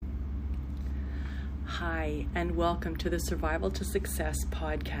Hi, and welcome to the Survival to Success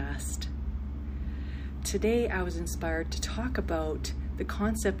podcast. Today I was inspired to talk about the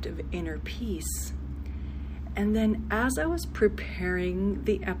concept of inner peace. And then as I was preparing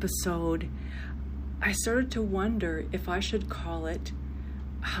the episode, I started to wonder if I should call it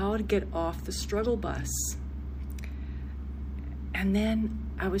How to Get Off the Struggle Bus. And then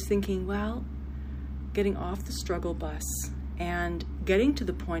I was thinking, well, getting off the struggle bus and getting to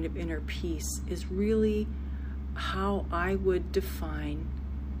the point of inner peace is really how I would define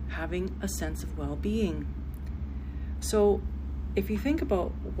having a sense of well-being. So if you think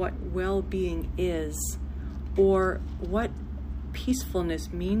about what well-being is or what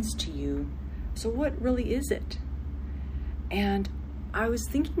peacefulness means to you, so what really is it? And I was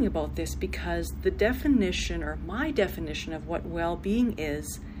thinking about this because the definition, or my definition of what well-being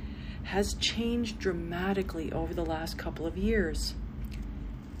is, has changed dramatically over the last couple of years.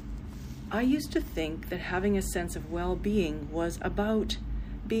 I used to think that having a sense of well-being was about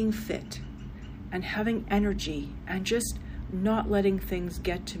being fit and having energy and just not letting things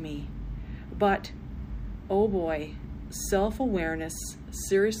get to me. But, oh boy, self-awareness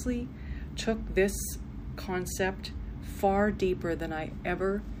seriously took this concept far deeper than I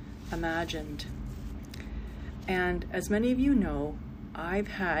ever imagined. And as many of you know, I've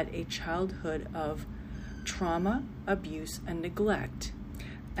had a childhood of trauma, abuse, and neglect.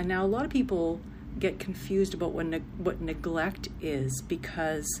 And now a lot of people get confused about what neglect is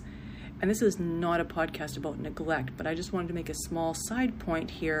because, and this is not a podcast about neglect, but I just wanted to make a small side point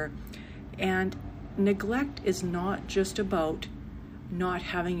here. And neglect is not just about not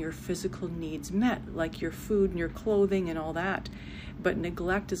having your physical needs met, like your food and your clothing and all that, but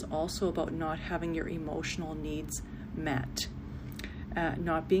neglect is also about not having your emotional needs met.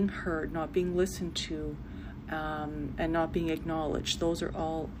 Not being heard, not being listened to, and not being acknowledged. Those are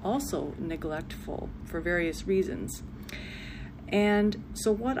all also neglectful for various reasons. And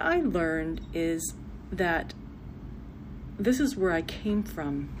so what I learned is that this is where I came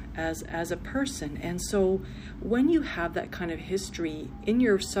from as a person. And so when you have that kind of history in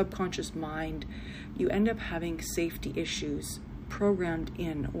your subconscious mind, you end up having safety issues programmed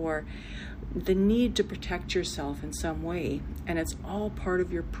in, or the need to protect yourself in some way, and it's all part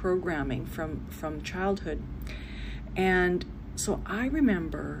of your programming from childhood. And so I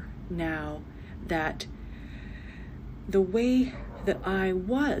remember now that the way that I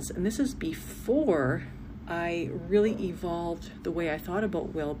was, and this is before I really evolved the way I thought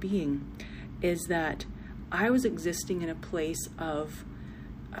about well-being, is that I was existing in a place of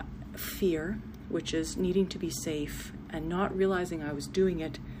fear, which is needing to be safe and not realizing I was doing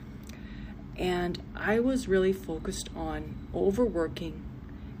it. And I was really focused on overworking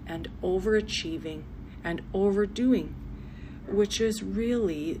and overachieving and overdoing, which is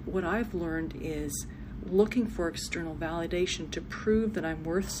really what I've learned is looking for external validation to prove that I'm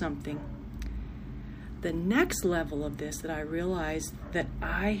worth something. The next level of this that I realized that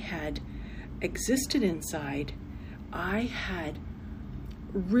I had existed inside, I had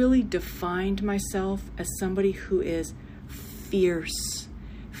really defined myself as somebody who is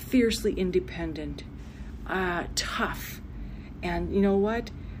fiercely independent, tough, and you know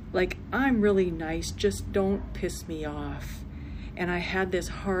what? Like, I'm really nice, just don't piss me off. And I had this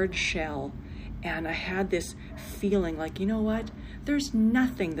hard shell, and I had this feeling like, you know what? There's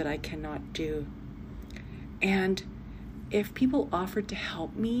nothing that I cannot do. And if people offered to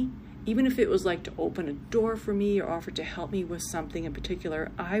help me, even if it was like to open a door for me or offered to help me with something in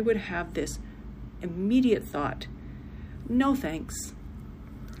particular, I would have this immediate thought, no thanks.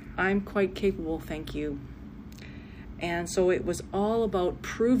 I'm quite capable, thank you. And so it was all about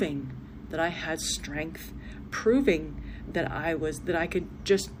proving that I had strength, proving that I could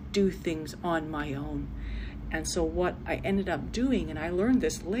just do things on my own. And so what I ended up doing, and I learned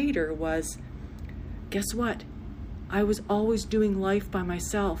this later, was, guess what? I was always doing life by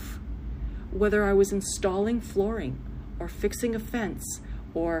myself. Whether I was installing flooring or fixing a fence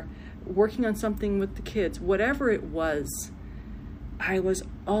or working on something with the kids, whatever it was, I was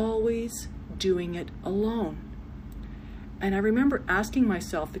always doing it alone. And I remember asking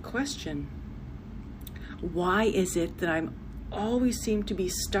myself the question, why is it that I'm always seem to be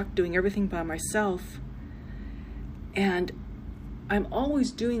stuck doing everything by myself, and I'm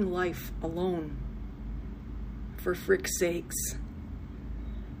always doing life alone, for frick's sakes?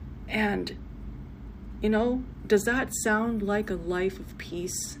 And, you know, does that sound like a life of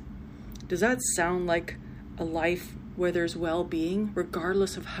peace? Does that sound like a life where there's well-being,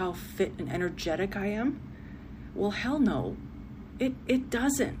 regardless of how fit and energetic I am? Well, hell no. It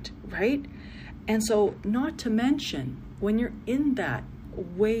doesn't, right? And so, not to mention, when you're in that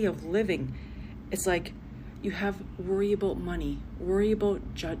way of living, It's like you have worry about money, worry about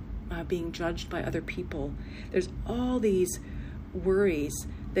being judged by other people. There's all these worries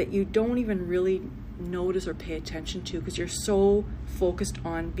that you don't even really notice or pay attention to because you're so focused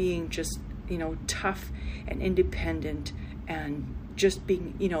on being just, tough and independent and just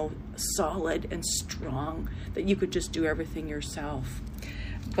being, solid and strong, that you could just do everything yourself.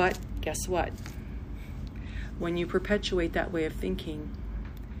 But guess what? When you perpetuate that way of thinking,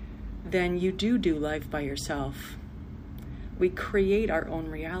 then you do life by yourself. We create our own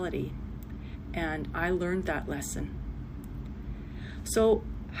reality. And I learned that lesson. So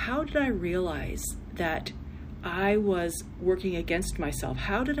how did I realize that I was working against myself?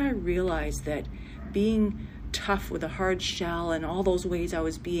 How did I realize that being tough with a hard shell and all those ways I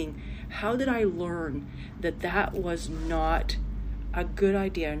was being, how did I learn that that was not a good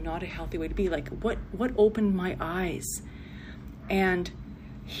idea, not a healthy way to be? Like, what opened my eyes? And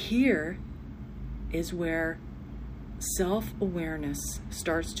here is where self-awareness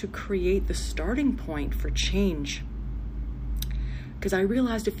starts to create the starting point for change. Because I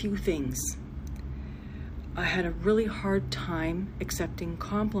realized a few things. I had a really hard time accepting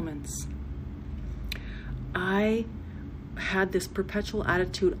compliments. I had this perpetual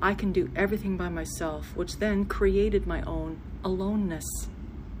attitude, I can do everything by myself, which then created my own aloneness.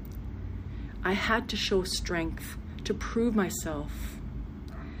 I had to show strength to prove myself,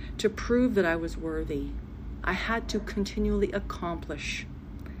 to prove that I was worthy. I had to continually accomplish.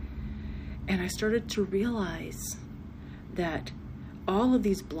 And I started to realize that all of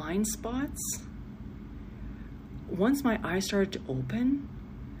these blind spots, once my eyes started to open,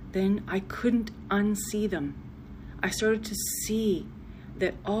 then I couldn't unsee them. I started to see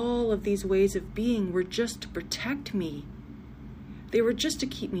that all of these ways of being were just to protect me. They were just to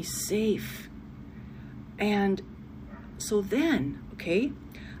keep me safe. And so then,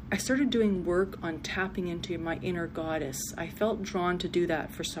 I started doing work on tapping into my inner goddess. I felt drawn to do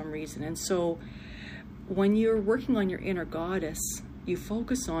that for some reason. And so when you're working on your inner goddess, you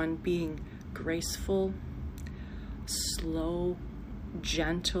focus on being graceful, slow,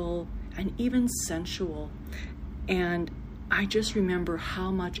 gentle, and even sensual. And I just remember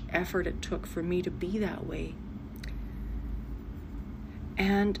how much effort it took for me to be that way.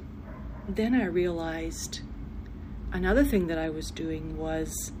 And then I realized another thing that I was doing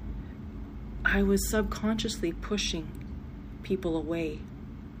was I was subconsciously pushing people away.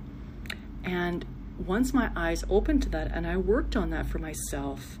 And once my eyes opened to that and I worked on that for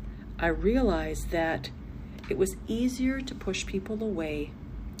myself, I realized that it was easier to push people away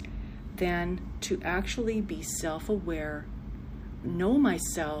than to actually be self-aware, know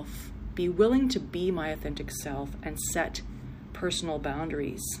myself, be willing to be my authentic self, and set personal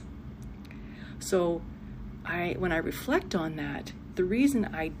boundaries. So when I reflect on that, the reason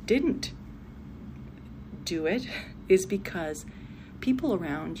I didn't do it is because people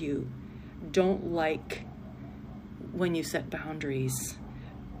around you don't like when you set boundaries,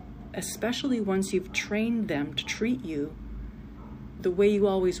 especially once you've trained them to treat you the way you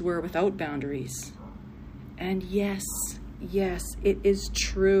always were without boundaries. And yes, it is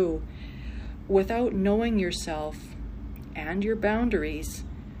true. Without knowing yourself and your boundaries,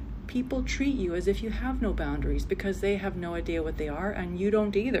 people treat you as if you have no boundaries because they have no idea what they are and you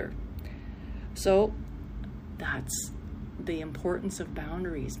don't either. So that's the importance of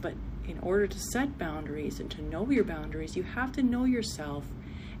boundaries. But in order to set boundaries and to know your boundaries, you have to know yourself,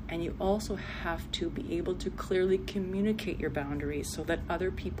 and you also have to be able to clearly communicate your boundaries so that other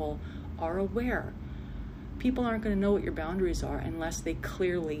people are aware. People aren't going to know what your boundaries are unless they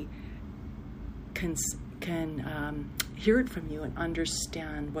clearly can hear it from you and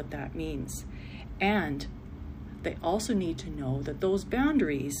understand what that means. And they also need to know that those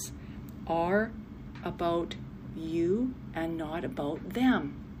boundaries are about you and not about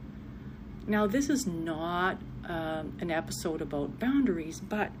them. Now, this is not an episode about boundaries,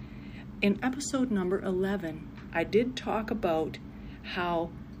 but in episode number 11, I did talk about how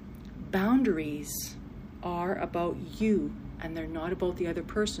boundaries are about you and they're not about the other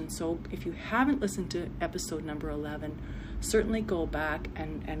person. So if you haven't listened to episode number 11, certainly go back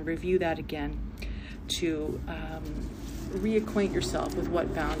and review that again to reacquaint yourself with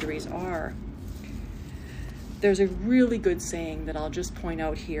what boundaries are. There's a really good saying that I'll just point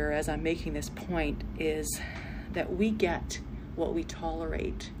out here as I'm making this point, is that we get what we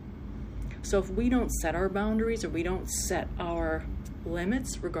tolerate. So if we don't set our boundaries, or we don't set our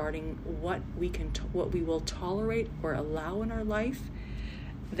limits regarding what we will tolerate or allow in our life,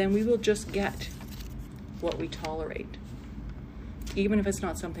 then we will just get what we tolerate, even if it's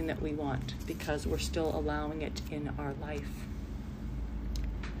not something that we want, because we're still allowing it in our life.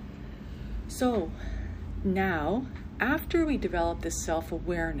 So now, after we develop this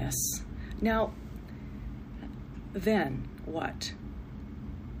self-awareness, now, then what?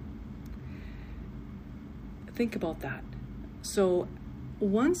 Think about that. So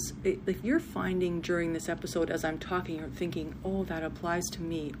once, if you're finding during this episode as I'm talking, you're thinking, oh, that applies to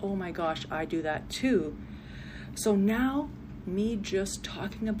me. Oh my gosh, I do that too. So now, me just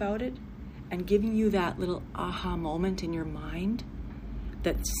talking about it and giving you that little aha moment in your mind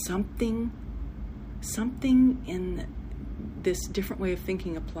that something in this different way of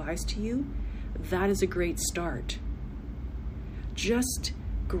thinking applies to you, that is a great start. Just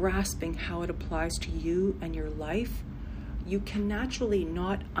grasping how it applies to you and your life, you can naturally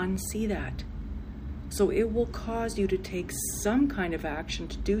not unsee that. So it will cause you to take some kind of action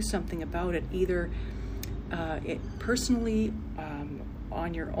to do something about it, either personally,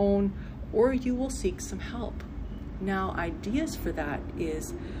 on your own, or you will seek some help. Now, ideas for that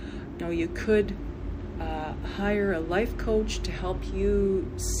is, you could hire a life coach to help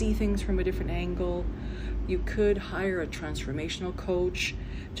you see things from a different angle. You could hire a transformational coach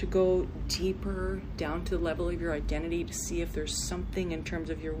to go deeper down to the level of your identity to see if there's something in terms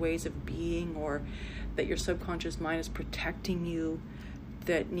of your ways of being or that your subconscious mind is protecting you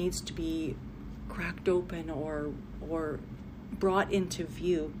that needs to be cracked open or brought into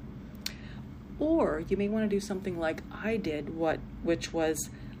view. Or you may want to do something like I did, which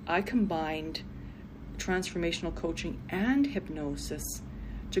was I combined transformational coaching and hypnosis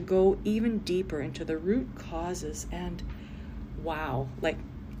to go even deeper into the root causes. And wow,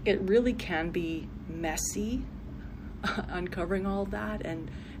 it really can be messy uncovering all that and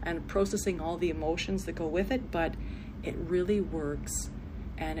processing all the emotions that go with it, but it really works,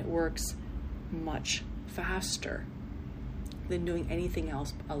 and it works much faster than doing anything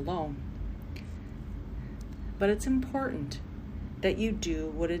else alone. But it's important that you do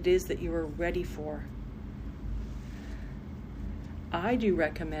what it is that you are ready for. I do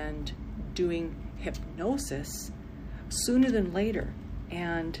recommend doing hypnosis sooner than later.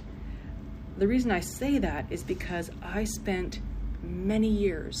 And the reason I say that is because I spent many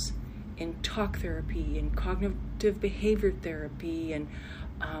years in talk therapy and cognitive behavior therapy and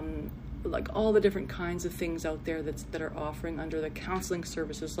all the different kinds of things out there that are offering under the counseling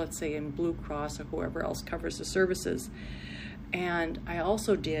services, let's say in Blue Cross or whoever else covers the services. And I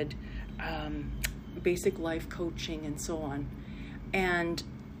also did basic life coaching and so on. And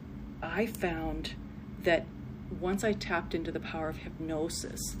I found that once I tapped into the power of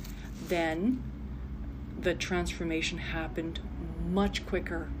hypnosis, then the transformation happened much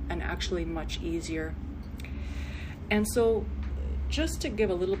quicker and actually much easier. And so just to give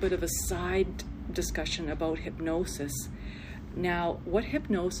a little bit of a side discussion about hypnosis, now what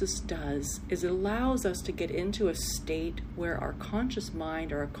hypnosis does is it allows us to get into a state where our conscious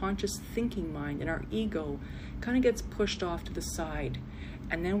mind or our conscious thinking mind and our ego kind of gets pushed off to the side.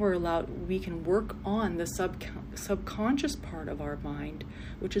 And then we can work on the subconscious part of our mind,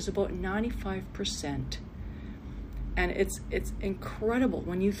 which is about 95%. And it's incredible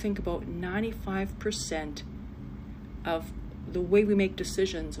when you think about 95% of the way we make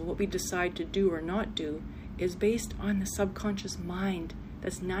decisions and what we decide to do or not do is based on the subconscious mind.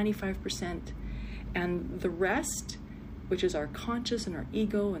 That's 95%. And the rest, which is our conscious and our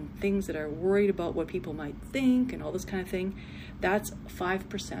ego and things that are worried about what people might think and all this kind of thing, that's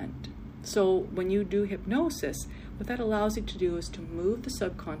 5%. So when you do hypnosis, what that allows you to do is to move the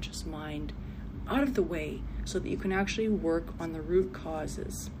subconscious mind out of the way so that you can actually work on the root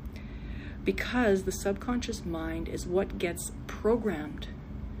causes. Because the subconscious mind is what gets programmed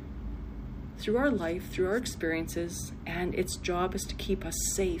through our life, through our experiences, and its job is to keep us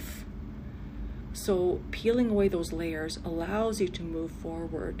safe. So peeling away those layers allows you to move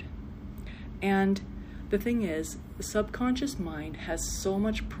forward. And the thing is, the subconscious mind has so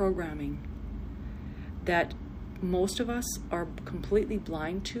much programming that most of us are completely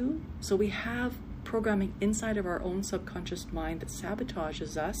blind to. So we have programming inside of our own subconscious mind that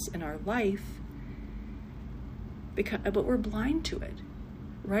sabotages us in our life, but we're blind to it,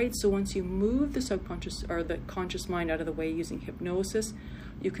 right? So once you move the subconscious or the conscious mind out of the way using hypnosis,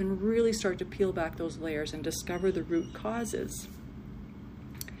 you can really start to peel back those layers and discover the root causes.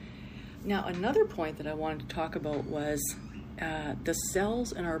 Now, another point that I wanted to talk about was the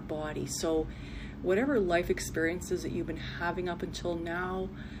cells in our body. So whatever life experiences that you've been having up until now,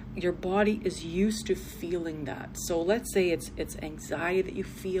 your body is used to feeling that. So let's say it's anxiety that you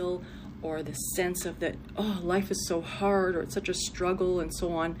feel, or the sense of that, oh, life is so hard, or it's such a struggle and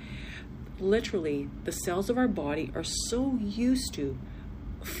so on. Literally, the cells of our body are so used to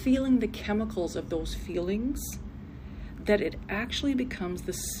feeling the chemicals of those feelings that it actually becomes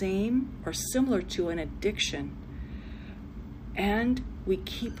the same or similar to an addiction. And we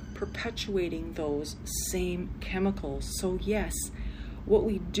keep perpetuating those same chemicals. So yes, what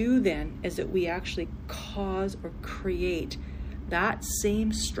we do then is that we actually cause or create that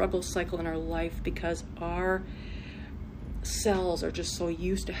same struggle cycle in our life because our cells are just so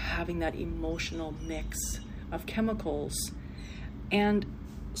used to having that emotional mix of chemicals. And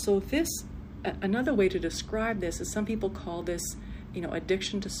so this, another way to describe this is some people call this,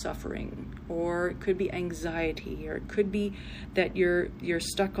 addiction to suffering, or it could be anxiety, or it could be that you're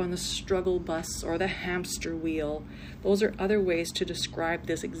stuck on the struggle bus or the hamster wheel. Those are other ways to describe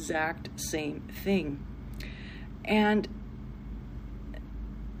this exact same thing. And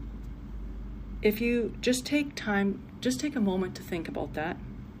if you just take a moment to think about that.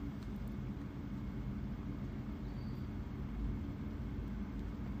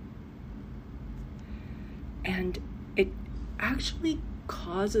 And it actually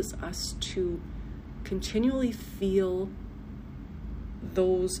causes us to continually feel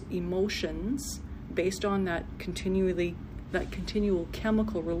those emotions based on that continual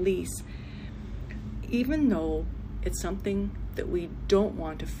chemical release, even though it's something that we don't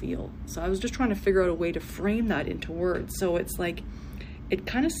want to feel. So I was just trying to figure out a way to frame that into words. So it's like, it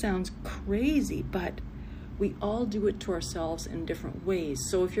kind of sounds crazy, but we all do it to ourselves in different ways.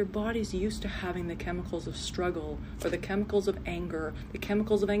 So if your body's used to having the chemicals of struggle, or the chemicals of anger, the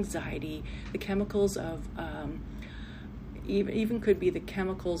chemicals of anxiety, the chemicals of, even could be the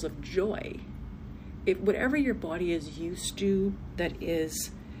chemicals of joy. Whatever your body is used to that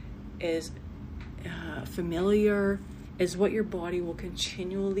is familiar is what your body will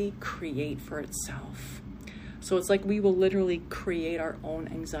continually create for itself. So it's like we will literally create our own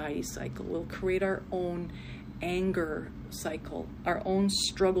anxiety cycle. We'll create our own anger cycle, our own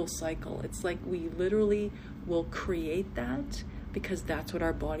struggle cycle. It's like we literally will create that because that's what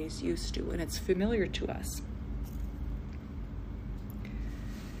our body's used to and it's familiar to us.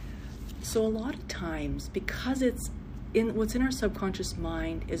 So a lot of times, because what's in our subconscious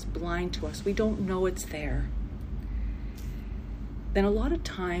mind is blind to us, we don't know it's there, then a lot of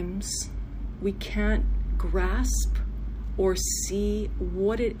times we can't grasp or see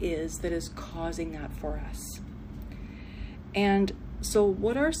what it is that is causing that for us. And so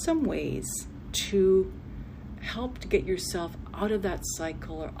what are some ways to help to get yourself out of that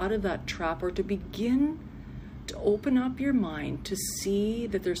cycle or out of that trap, or to begin to open up your mind to see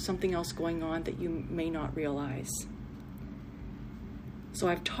that there's something else going on that you may not realize? So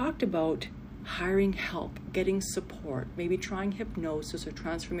I've talked about hiring help, getting support, maybe trying hypnosis or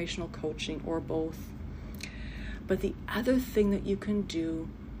transformational coaching, or both. But the other thing that you can do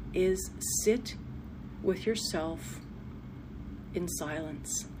is sit with yourself in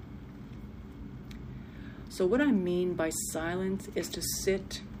silence. So what I mean by silence is to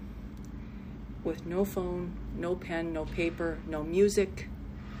sit with no phone, no pen, no paper, no music,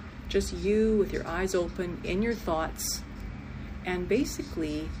 just you with your eyes open in your thoughts, and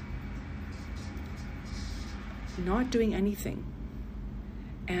basically not doing anything.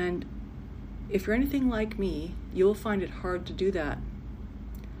 And if you're anything like me, you'll find it hard to do that.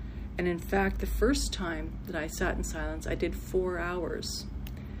 And in fact, the first time that I sat in silence, I did 4 hours.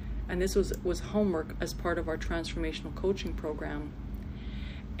 And this was homework as part of our transformational coaching program.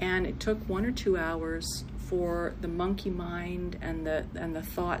 And it took 1 or 2 hours for the monkey mind and the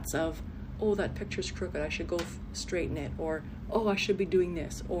thoughts of, oh, that picture's crooked, I should go straighten it, or oh, I should be doing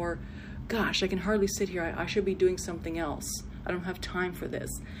this, or gosh, I can hardly sit here, I should be doing something else. I don't have time for this.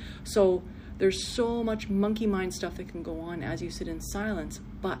 So there's so much monkey mind stuff that can go on as you sit in silence,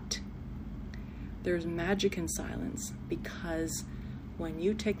 but there's magic in silence, because when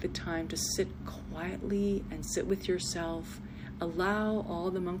you take the time to sit quietly and sit with yourself, allow all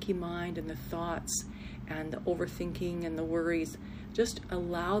the monkey mind and the thoughts and the overthinking and the worries, just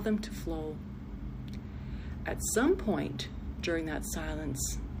allow them to flow. At some point during that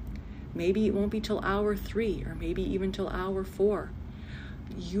silence, maybe it won't be till hour 3, or maybe even till hour 4,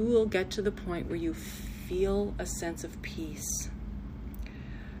 you will get to the point where you feel a sense of peace.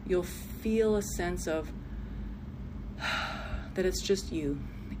 You'll feel a sense of that it's just you.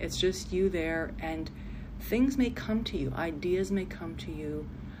 It's just you there, and things may come to you, ideas may come to you,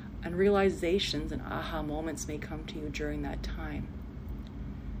 and realizations and aha moments may come to you during that time.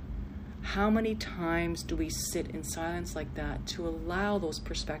 How many times do we sit in silence like that to allow those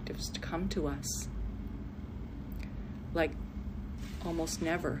perspectives to come to us? Like, almost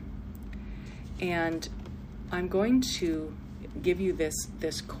never. And I'm going to give you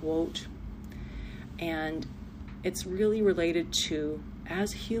this quote, and it's really related to,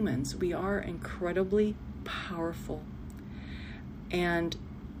 as humans, we are incredibly powerful. And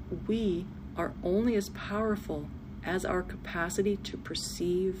we are only as powerful as our capacity to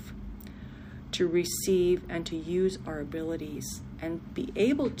perceive, to receive, and to use our abilities, and be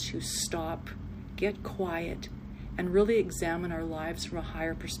able to stop, get quiet, and really examine our lives from a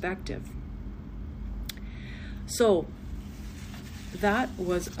higher perspective. So that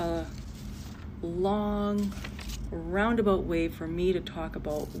was a long, roundabout way for me to talk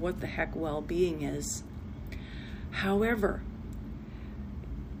about what the heck well-being is. However,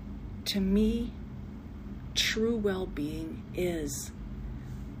 to me, true well-being is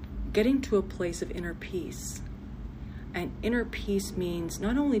getting to a place of inner peace. And inner peace means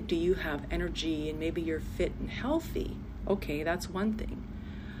not only do you have energy and maybe you're fit and healthy, okay, that's one thing,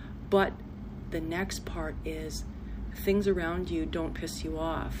 but the next part is things around you don't piss you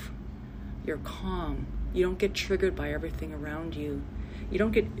off. You're calm. You don't get triggered by everything around you. You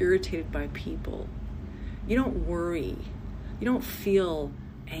don't get irritated by people. You don't worry. You don't feel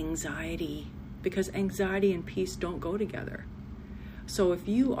anxiety, because anxiety and peace don't go together. So if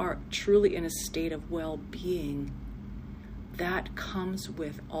you are truly in a state of well-being, that comes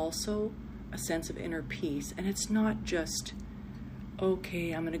with also a sense of inner peace. And it's not just,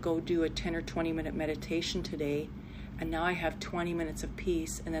 okay, I'm going to go do a 10 or 20 minute meditation today, and now I have 20 minutes of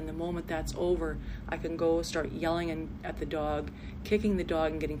peace, and then the moment that's over, I can go start yelling at the dog, kicking the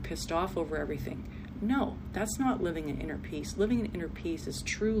dog, and getting pissed off over everything. No, that's not living in inner peace. Living in inner peace is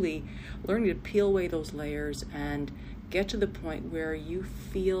truly learning to peel away those layers and get to the point where you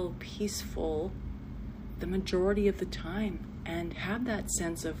feel peaceful the majority of the time and have that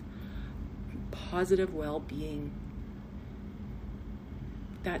sense of positive well-being.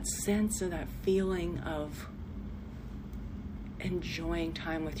 That sense of that feeling of enjoying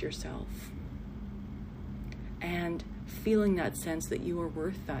time with yourself and feeling that sense that you are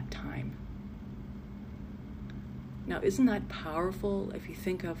worth that time. Now, isn't that powerful if you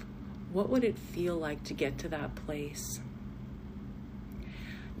think of what would it feel like to get to that place?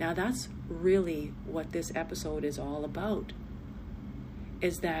 Now, that's really what this episode is all about,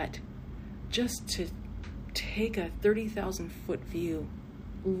 is that just to take a 30,000 foot view,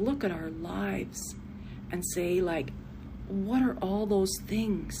 look at our lives and say, like, what are all those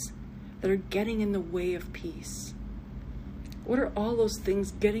things that are getting in the way of peace? What are all those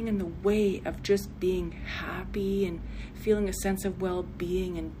things getting in the way of just being happy and feeling a sense of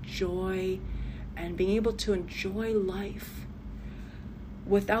well-being and joy and being able to enjoy life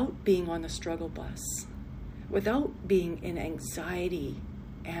without being on the struggle bus, without being in anxiety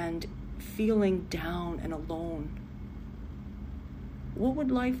and feeling down and alone? What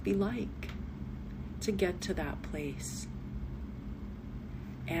would life be like to get to that place?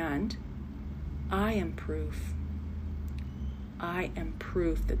 And I am proof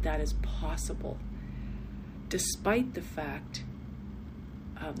that that is possible, despite the fact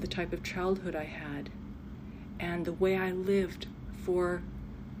of the type of childhood I had and the way I lived for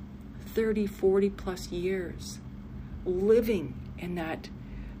 30, 40 plus years, living in that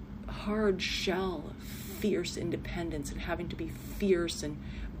hard shell of fierce independence and having to be fierce and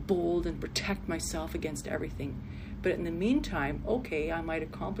bold and protect myself against everything. But in the meantime, okay, I might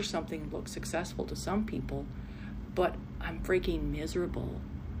accomplish something and look successful to some people, but I'm freaking miserable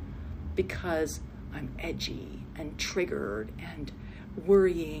because I'm edgy and triggered and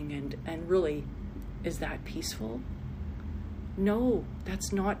worrying and really, is that peaceful? No,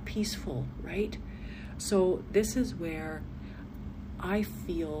 that's not peaceful, right? So this is where I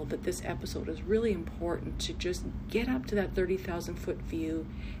feel that this episode is really important, to just get up to that 30,000 foot view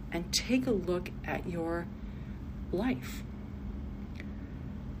and take a look at your life.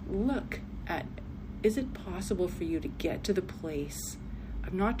 Look at, is it possible for you to get to the place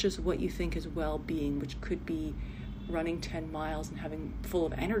of not just what you think is well-being, which could be running 10 miles and having full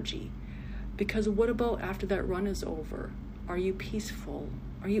of energy? Because what about after that run is over? Are you peaceful?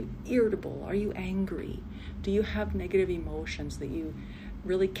 Are you irritable? Are you angry? Do you have negative emotions that you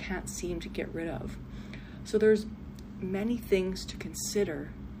really can't seem to get rid of? So there's many things to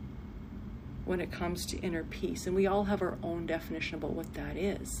consider when it comes to inner peace, and we all have our own definition about what that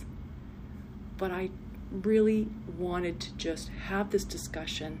is. But I really wanted to just have this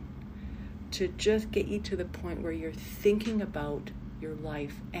discussion to just get you to the point where you're thinking about your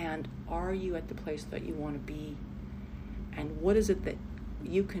life, and are you at the place that you want to be? And what is it that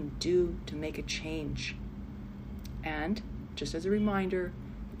you can do to make a change? And just as a reminder,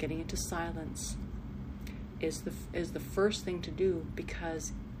 getting into silence is the first thing to do,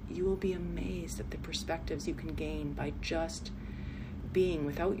 because you will be amazed at the perspectives you can gain by just being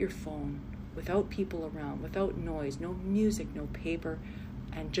without your phone, without people around, without noise, no music, no paper,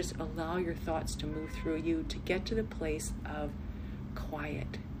 and just allow your thoughts to move through you to get to the place of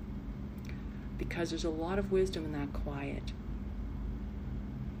quiet, because there's a lot of wisdom in that quiet.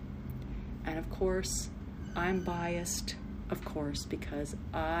 And of course, I'm biased, of course, because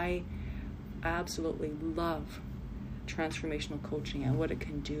I absolutely love transformational coaching and what it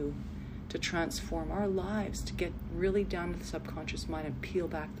can do to transform our lives, to get really down to the subconscious mind and peel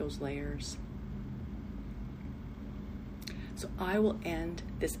back those layers. So I will end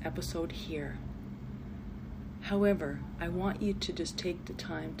this episode here. However, I want you to just take the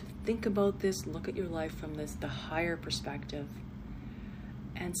time to think about this, look at your life from the higher perspective,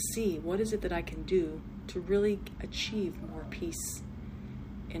 and see what is it that I can do to really achieve more peace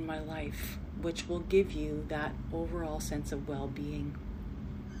in my life, which will give you that overall sense of well-being.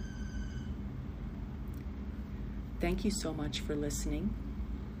 Thank you so much for listening,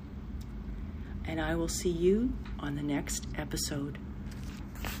 and I will see you on the next episode.